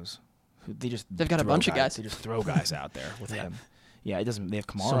hell knows? They've got a bunch of guys. They just throw guys out there with him. Yeah, it doesn't. They have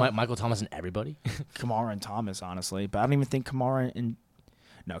Kamara. So Michael Thomas and everybody. Kamara and Thomas, honestly, but I don't even think Kamara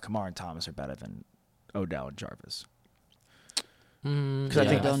and Thomas are better than Odell and Jarvis. Because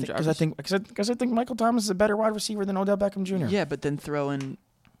I think Michael Thomas is a better wide receiver than Odell Beckham Jr. Yeah, but then throw in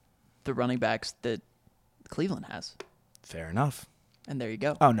the running backs that Cleveland has. Fair enough. And there you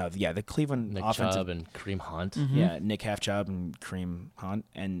go. Oh no, the Cleveland Nick offensive Chubb and Kareem Hunt. Mm-hmm. Yeah, Nick Half-Chubb and Kareem Hunt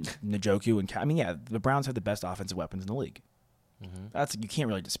and Njoku and the Browns have the best offensive weapons in the league. Mm-hmm. You can't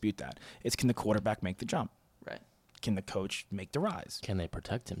really dispute that. It's can the quarterback make the jump? Right. Can the coach make the rise? Can they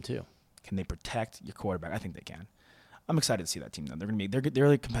protect him too? Can they protect your quarterback? I think they can. I'm excited to see that team though. They're a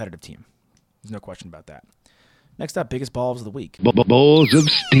really competitive team. There's no question about that. Next up, biggest balls of the week. Balls of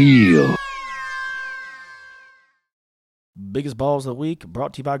steel. Biggest balls of the week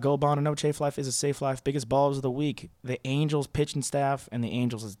brought to you by Gold Bond. And No Chafe Life is a safe life. Biggest balls of the week: the Angels pitching staff and the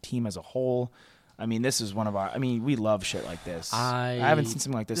Angels as a team as a whole. I mean, this is one of our. I mean, we love shit like this. I haven't seen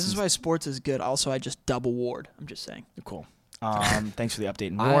something like this. This is why sports is good. Also, I just double ward. I'm just saying. Cool. Thanks for the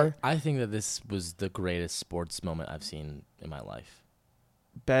update. More. I think that this was the greatest sports moment I've seen in my life.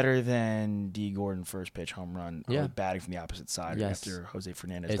 Better than D. Gordon first pitch home run. Yeah. Batting from the opposite side after Jose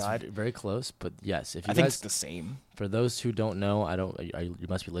Fernandez died. It's very close, but yes. I think it's the same. For those who don't know, you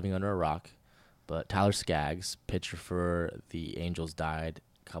must be living under a rock, but Tyler Skaggs, pitcher for the Angels, died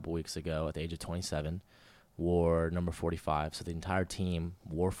a couple weeks ago at the age of 27, wore number 45. So the entire team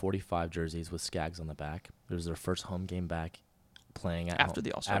wore 45 jerseys with Skaggs on the back. It was their first home game back playing after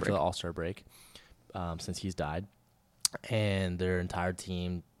the All-Star break since he's died. And their entire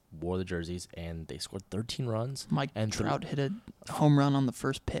team wore the jerseys, and they scored 13 runs. Mike Trout hit a home run on the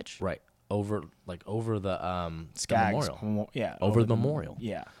first pitch. Right. Over the Skaggs, memorial. Yeah. Over the memorial.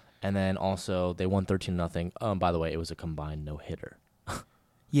 Yeah. And then also they won 13-0. By the way, it was a combined no-hitter.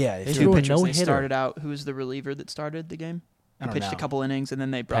 Yeah. They threw a no-hitter. They started out. Who was the reliever that started the game? He pitched a couple innings, and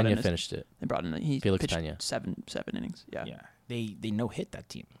then they brought Pena finished it. They brought in. He Felix pitched Pena. seven innings. Yeah. Yeah. They no-hit that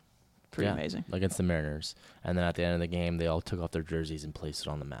team. Pretty amazing. Against the Mariners. And then at the end of the game, they all took off their jerseys and placed it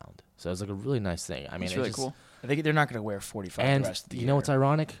on the mound. So it was like a really nice thing. I mean, it's really cool. I think they're not going to wear 45 and the rest of the year. You know what's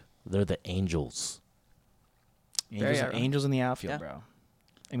ironic? They're the Angels. Angels in the outfield, bro.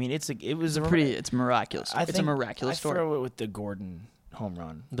 I mean, it's miraculous. It's a miraculous story. I throw it with the Gordon home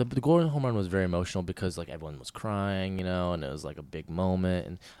run. The Gordon home run was very emotional because like everyone was crying, and it was like a big moment.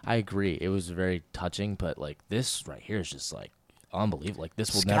 And I agree, it was very touching. But like this right here is just like unbelievable. Like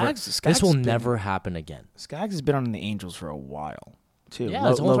this will never happen again. Skaggs has been on the Angels for a while too. Yeah,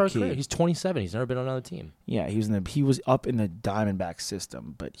 his whole career. He's 27. He's never been on another team. Yeah, he was up in the Diamondback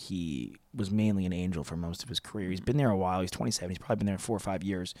system, but he was mainly an Angel for most of his career. He's been there a while. He's 27. He's probably been there 4 or 5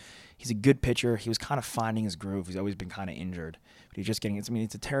 years. He's a good pitcher. He was kind of finding his groove. He's always been kind of injured, but he's just getting. I mean,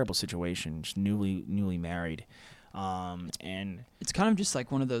 it's a terrible situation. Just newly married, and it's kind of just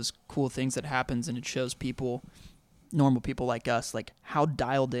like one of those cool things that happens, and it shows people, normal people like us, like how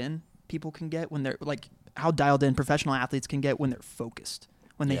dialed in people can get when they're like. How dialed in professional athletes can get when they're focused,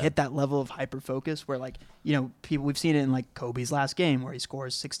 when they hit that level of hyper focus where like, people, we've seen it in like Kobe's last game where he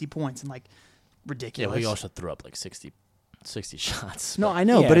scores 60 points and like ridiculous. Yeah, well, he also threw up like 60 shots. No, I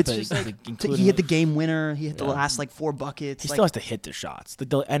know, but it's just like he hit the game winner. He hit the last like 4 buckets. He still has to hit the shots.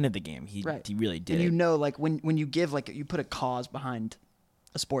 The end of the game, he really did. And like when you give like you put a cause behind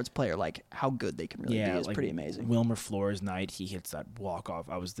a sports player, like how good they can really be is like pretty amazing. Wilmer Flores night, he hits that walk off.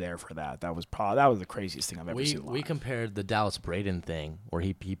 I was there for that. That was the craziest thing I've ever seen. We compared the Dallas Braden thing where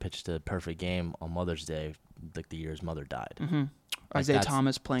he pitched a perfect game on Mother's Day, like the year his mother died. Mm-hmm. Like Isaiah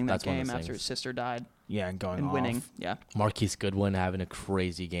Thomas playing that game after his sister died. Yeah, and going and winning. Off. Yeah. Marquise Goodwin having a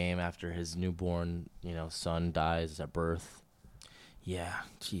crazy game after his newborn, son dies at birth. Yeah,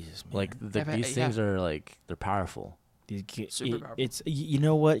 Jesus, man. Like these things are like they're powerful. Super powerful. It's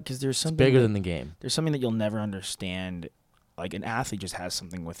what? Because there's something bigger than the game. There's something that you'll never understand. Like an athlete just has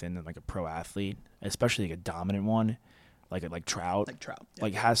something within them, like a pro athlete, especially like a dominant one, like Trout. Like Trout. Yeah.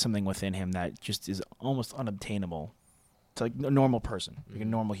 Like has something within him that just is almost unobtainable to like a normal person, like a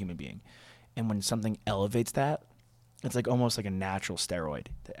normal human being. And when something elevates that, it's like almost like a natural steroid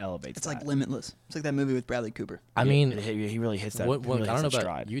that elevates. It's like Limitless. It's like that movie with Bradley Cooper. I mean, he really hits that. I don't know about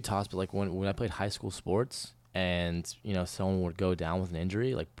stride. Utah's, but like when I played high school sports and someone would go down with an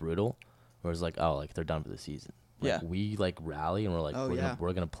injury, like brutal, where it's like, oh, like they're done for the season. Like, we like rally and we're like,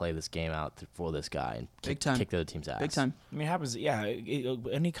 we're gonna play this game out for this guy and kick the other team's ass. Big time. I mean, it happens. Yeah,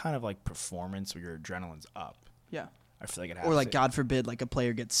 any kind of like performance where your adrenaline's up. Yeah. I feel like it happens. Or like God forbid, like a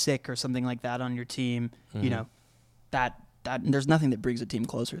player gets sick or something like that on your team. Mm-hmm. That there's nothing that brings a team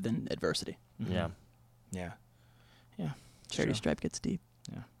closer than adversity. Mm-hmm. Yeah. Charity stripe gets deep.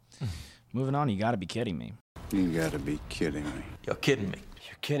 Yeah. Moving on, you got to be kidding me. You got to be kidding me. You're kidding me.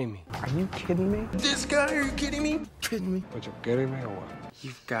 You're kidding me. Are you kidding me? This guy, are you kidding me? Kidding me? What, you kidding me or what?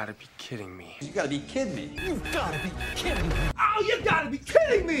 You've got to be kidding me. You got to be kidding me. You've got to be kidding me. Oh, you got to be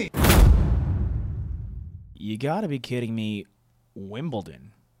kidding me. You got to be kidding me.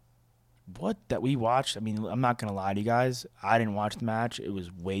 Wimbledon. What that we watched, I mean, I'm not going to lie to you guys. I didn't watch the match. It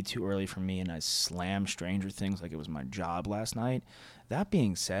was way too early for me, and I slammed Stranger Things like it was my job last night. That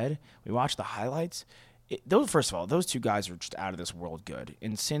being said, we watched the highlights. First of all, those two guys are just out of this world good.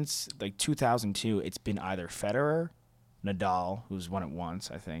 And since like 2002, it's been either Federer, Nadal, who's won it once,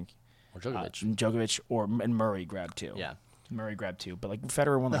 I think, or Djokovic. And Murray grabbed two. Yeah. Murray grabbed two, but like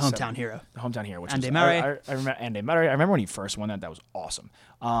Federer won the like hometown hero. The hometown hero, which Andy was Murray. I remember Andy Murray. I remember when he first won that. That was awesome.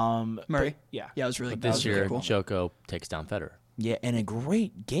 Murray. Yeah, it was really but good. this year, cool. Djoko takes down Federer. Yeah, and a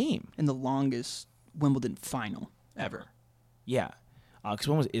great game. In the longest Wimbledon final ever. Yeah, because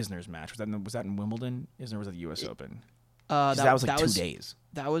when was Isner's match? Was that in Wimbledon? Isner was at the U.S. Open. That was like 2 days.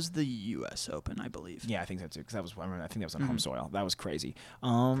 That was the U.S. Open, I believe. Yeah, I think so too. Because I think that was on home soil. That was crazy.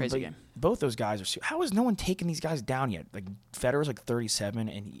 Crazy game. Both those guys are. How is no one taking these guys down yet? Like Federer's like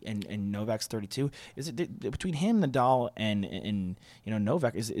 37 and Novak's 32. Is it between him, Nadal, and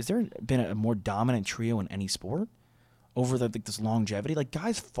Novak? Is there been a more dominant trio in any sport over this longevity? Like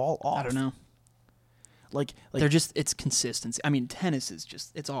guys fall off. I don't know. Like they're just it's consistency. I mean, tennis is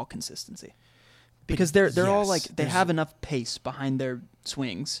just it's all consistency. Because they're all like they have enough pace behind their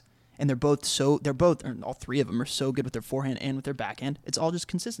swings, and all three of them are so good with their forehand and with their backhand. It's all just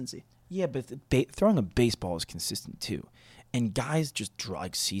consistency. Yeah, but throwing a baseball is consistent too, and guys just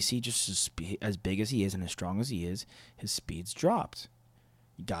like CeCe, just as big as he is and as strong as he is, his speed's dropped.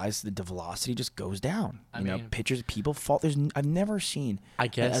 Guys, the velocity just goes down. Pitchers, people fall. I've never seen. I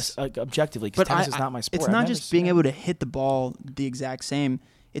guess objectively, because tennis is not my sport. It's not just being able to hit the ball the exact same.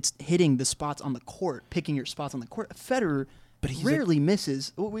 It's hitting the spots on the court, picking your spots on the court. Federer rarely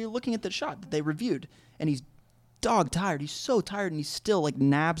misses. We're looking at the shot that they reviewed, and he's dog tired. He's so tired, and he still like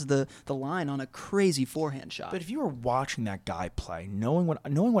nabs the line on a crazy forehand shot. But if you were watching that guy play, knowing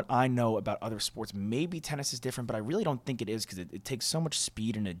what I know about other sports, maybe tennis is different, but I really don't think it is because it takes so much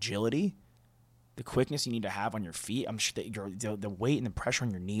speed and agility. The quickness you need to have on your feet. I'm sure that the weight and the pressure on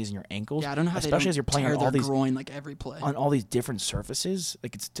your knees and your ankles. Yeah, I don't know how especially as you're playing on all these groin like every play on all these different surfaces.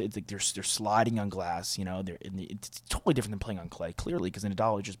 Like it's like they're sliding on glass. It's totally different than playing on clay. Clearly, because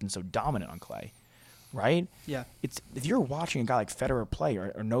Nadal has just been so dominant on clay, right? Yeah. It's if you're watching a guy like Federer play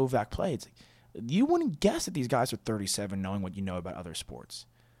or Novak play, it's like, you wouldn't guess that these guys are 37, knowing what you know about other sports.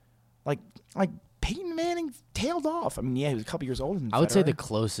 Like Peyton Manning tailed off. I mean, yeah, he was a couple years older than Federer. I would say the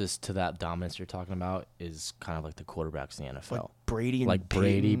closest to that dominance you're talking about is kind of like the quarterbacks in the NFL. Like Brady and like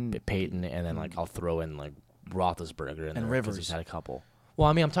Peyton, and then like I'll throw in like Roethlisberger and Rivers. He's had a couple. Well,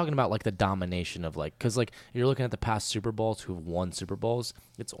 I mean, I'm talking about like the domination of like because like you're looking at the past Super Bowls who've won Super Bowls.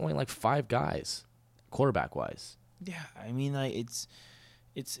 It's only like 5 guys, quarterback wise. Yeah, I mean, like it's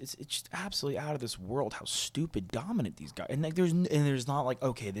just absolutely out of this world how stupid dominant these guys. And like there's not like,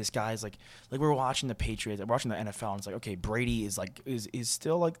 okay, this guy's like we're watching the Patriots, we're watching the NFL, and it's like, okay, Brady is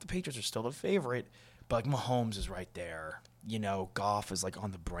still like the Patriots are still the favorite, but like Mahomes is right there. Goff is like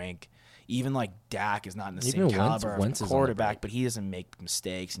on the brink. Even like Dak is not in the same caliber of quarterback, but he doesn't make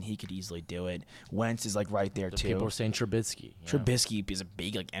mistakes and he could easily do it. Wentz is like right there too. People are saying Trubisky. Trubisky is a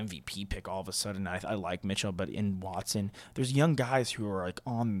big like MVP pick all of a sudden. I like Mitchell, but in Watson, there's young guys who are like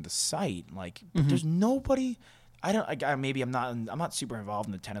on the site. Like, but there's nobody. I'm not super involved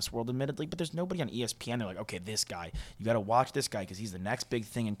in the tennis world, admittedly, but there's nobody on ESPN. They're like, okay, this guy, you got to watch this guy because he's the next big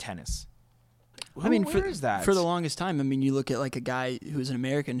thing in tennis. Where is that? For the longest time, I mean, you look at like a guy who's an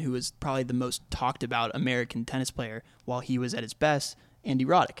American who was probably the most talked about American tennis player while he was at his best, Andy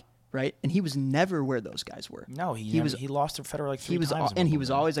Roddick, right? And he was never where those guys were. No, he lost to Federer like 3 times. And he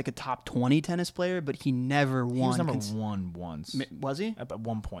was always like a top 20 tennis player, but he never won. He was number one once. Was he? At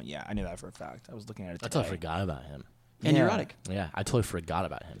one point, yeah. I knew that for a fact. I was looking at it today. I forgot about him. and neurotic. Yeah, I totally forgot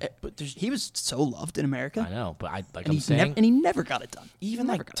about him. But he was so loved in America. I know, but and he never got it done. Even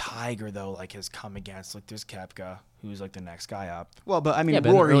like Tiger though, like has come against like there's Koepka, who's like the next guy up. Well, but I mean, but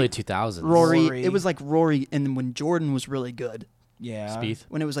in the early 2000s. Rory, it was like Rory, and when Jordan was really good. Yeah. Spieth.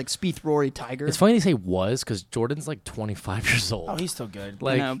 When it was like Spieth, Rory, Tiger. It's funny to say was because Jordan's like 25 years old. Oh, he's still good.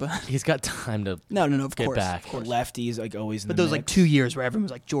 Like, no, but he's got time to of get course, back. Of course. Lefties like always in but the those mix. like 2 years where everyone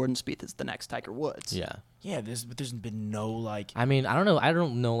was like, Jordan Spieth is the next Tiger Woods. Yeah. Yeah, there's been no like. I mean, I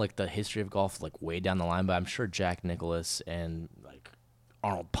don't know like the history of golf like way down the line, but I'm sure Jack Nicklaus and like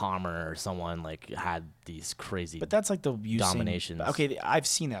Arnold Palmer or someone like had these crazy. But that's like the dominations. Okay, I've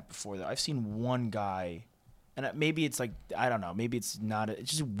seen that before though. I've seen one guy. And maybe it's like, I don't know, maybe it's not,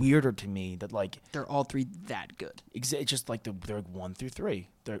 it's just weirder to me that like. They're all three that good. It's just like they're like 1 through 3.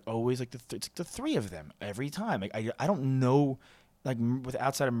 They're always like it's like the 3 of them every time. Like I don't know, like with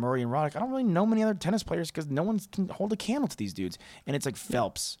outside of Murray and Roddick, I don't really know many other tennis players because no one can hold a candle to these dudes. And it's like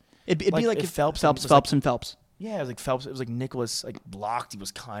Phelps. It'd be like if Phelps, and Phelps. Yeah, it was like Phelps. It was like Nicholas, like blocked. He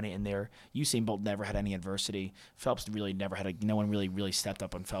was kind of in there. Usain Bolt never had any adversity. Phelps really never had. No one really stepped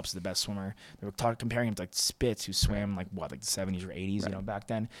up on Phelps as the best swimmer. They were comparing him to like Spitz, who swam like the 70s or 80s, you know, back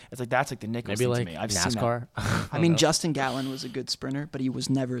then. It's like that's like the Nicholas maybe thing like to me. I've NASCAR. Seen that. I mean, Justin Gatlin was a good sprinter, but he was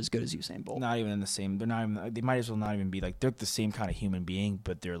never as good as Usain Bolt. Not even in the same. They're not even. They might as well not even be like. They're the same kind of human being,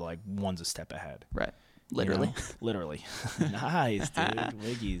 but they're like one's a step ahead. Right. Literally. You know? Literally. Nice, dude.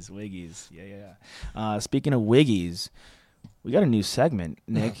 Wiggies. Yeah. Speaking of Wiggies, we got a new segment,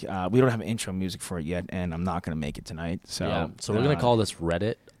 Nick. We don't have intro music for it yet, and I'm not going to make it tonight. So, yeah. So we're going to call this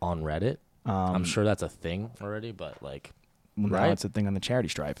Reddit on Reddit. I'm sure that's a thing already, but like. Well, right? Now it's a thing on the charity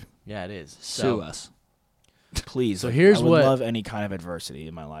stripe. Yeah, it is. Sue us. Please. So here's I would what. love any kind of adversity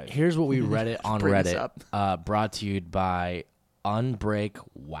in my life. Here's what we read it on Reddit. Brought to you by Unbreak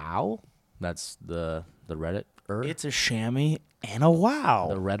Wow. That's the Reddit. It's a chamois and a wow.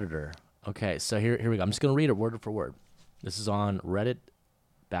 The Redditor. Okay, so here we go. I'm just going to read it word for word. This is on Reddit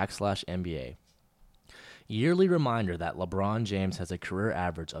 /NBA. Yearly reminder that LeBron James has a career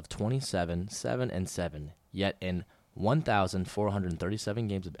average of 27, 7, and 7, yet in 1,437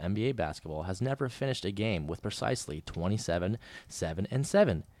 games of NBA basketball has never finished a game with precisely 27, 7, and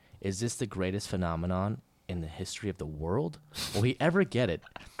 7. Is this the greatest phenomenon in the history of the world? Will he ever get it?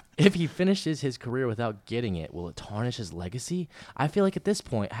 If he finishes his career without getting it, will it tarnish his legacy? I feel like at this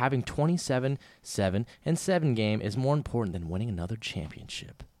point, having 27, 7, and 7 game is more important than winning another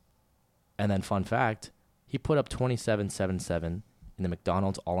championship. And then, fun fact, he put up 27, 7, 7 in the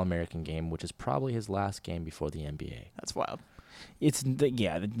McDonald's All-American game, which is probably his last game before the NBA. That's wild. It's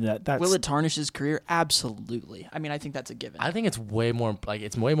that's. Will it tarnish his career? Absolutely. I mean, I think that's a given. I think it's way more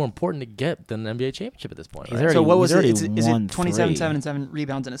important to get than an NBA championship at this point. Right? So what was it? Is it 27, 7, and 7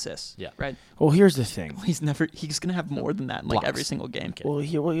 rebounds and assists? Yeah. Right. Well, here's the thing. He's gonna have more than that in like every single game.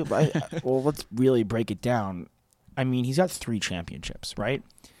 Well, let's really break it down. I mean, he's got 3 championships, right?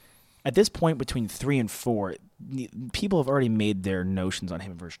 At this point, between 3 and 4, people have already made their notions on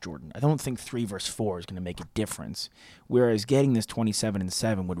him versus Jordan. I don't think 3 versus 4 is going to make a difference. Whereas getting this 27 and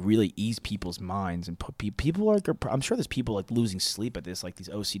 7 would really ease people's minds and put people like. I'm sure there's people like losing sleep at this, like these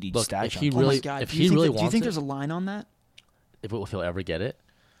OCD stats. If he really, if he really wants, do you think it, there's a line on that? If he'll ever get it,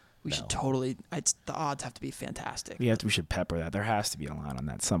 we should totally. The odds have to be fantastic. We should pepper that. There has to be a line on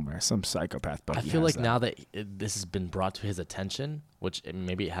that somewhere. Some psychopath. I feel like now that this has been brought to his attention, which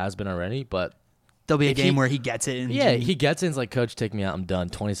maybe it has been already, but. There'll be a game where he gets it. He gets it and it's like, Coach, take me out. I'm done.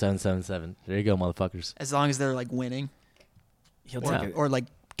 27, 7, 7. There you go, motherfuckers. As long as they're like winning. Or like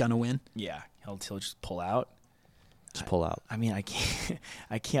gonna win. Yeah. He'll just pull out. Just pull out. I mean, I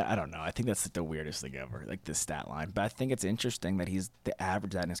can't. I don't know. I think that's like the weirdest thing ever, like the stat line. But I think it's interesting that he's the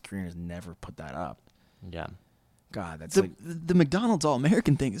average that in his career has never put that up. Yeah. God, that's the McDonald's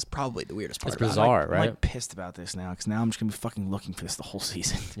All-American thing is probably the weirdest part. It's bizarre, right? I'm like pissed about this now because now I'm just gonna be fucking looking for this the whole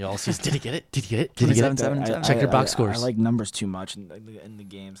season. Yeah, all season. Did he get it? Did he get it? 7. Check your box scores. I like numbers too much in the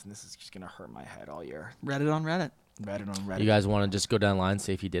games, and this is just gonna hurt my head all year. Reddit on Reddit. You guys want to just go down the line,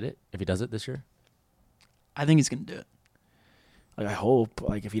 see if he did it? If he does it this year? I think he's gonna do it. Like I hope.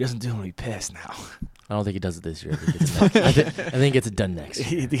 Like if he doesn't do it, I'll be pissed now. I don't think he does it this year. I think he gets it done next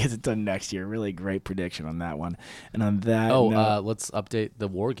year. He gets it done next year. Really great prediction on that one. And on that let's update the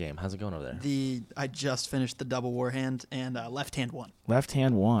war game. How's it going over there? I just finished the double war hand, and left hand won. Left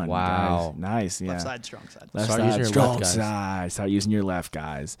hand won. Wow. Guys. Nice, yeah. Left side, strong side. Left Start side, using your strong left, guys. side. Start using your left,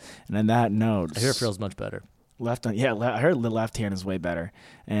 guys. And on that note... I hear it feels much better. Left on, yeah. I heard the left hand is way better,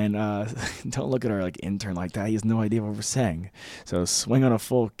 and don't look at our intern like that. He has no idea what we're saying. So swing on a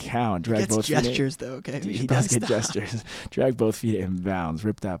full count. Drag both gestures feet though. Okay, he does get gestures. Drag both feet in bounds.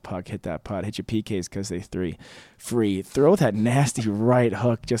 Rip that puck. Hit that putt. Hit your PKs because they free. Throw that nasty right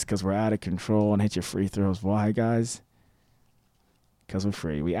hook just because we're out of control, and hit your free throws. Why, guys? Because we're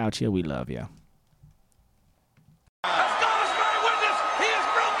free. We out you. We love you.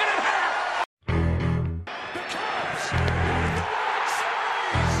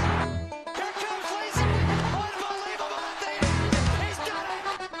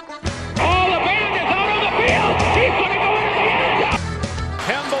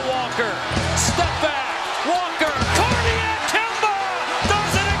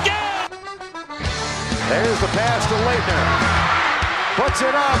 There's the pass to Leitner. Puts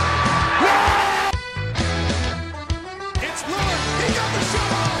it up. Whoa! It's Lillard. He got the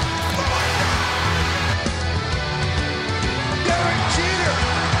shot off. Derek Jeter,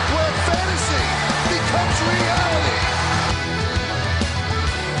 where fantasy becomes reality.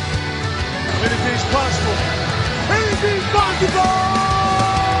 Anything's possible. Anything's possible!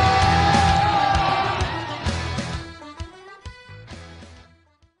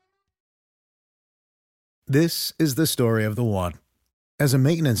 This is the story of the one. As a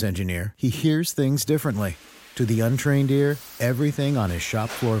maintenance engineer, he hears things differently. To the untrained ear, everything on his shop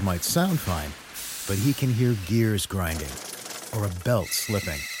floor might sound fine, but he can hear gears grinding or a belt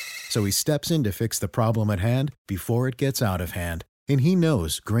slipping. So he steps in to fix the problem at hand before it gets out of hand. And he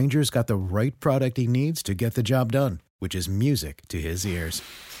knows Grainger's got the right product he needs to get the job done, which is music to his ears.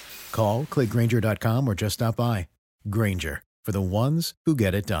 Call, click Grainger.com, or just stop by. Grainger, for the ones who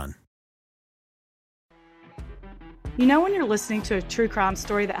get it done. You know when you're listening to a true crime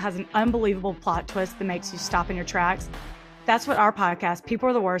story that has an unbelievable plot twist that makes you stop in your tracks? That's what our podcast, People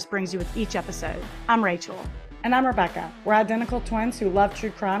Are the Worst, brings you with each episode. I'm Rachel. And I'm Rebecca. We're identical twins who love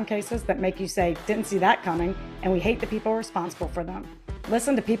true crime cases that make you say, didn't see that coming, and we hate the people responsible for them.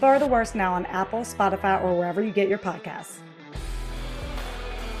 Listen to People Are the Worst now on Apple, Spotify, or wherever you get your podcasts.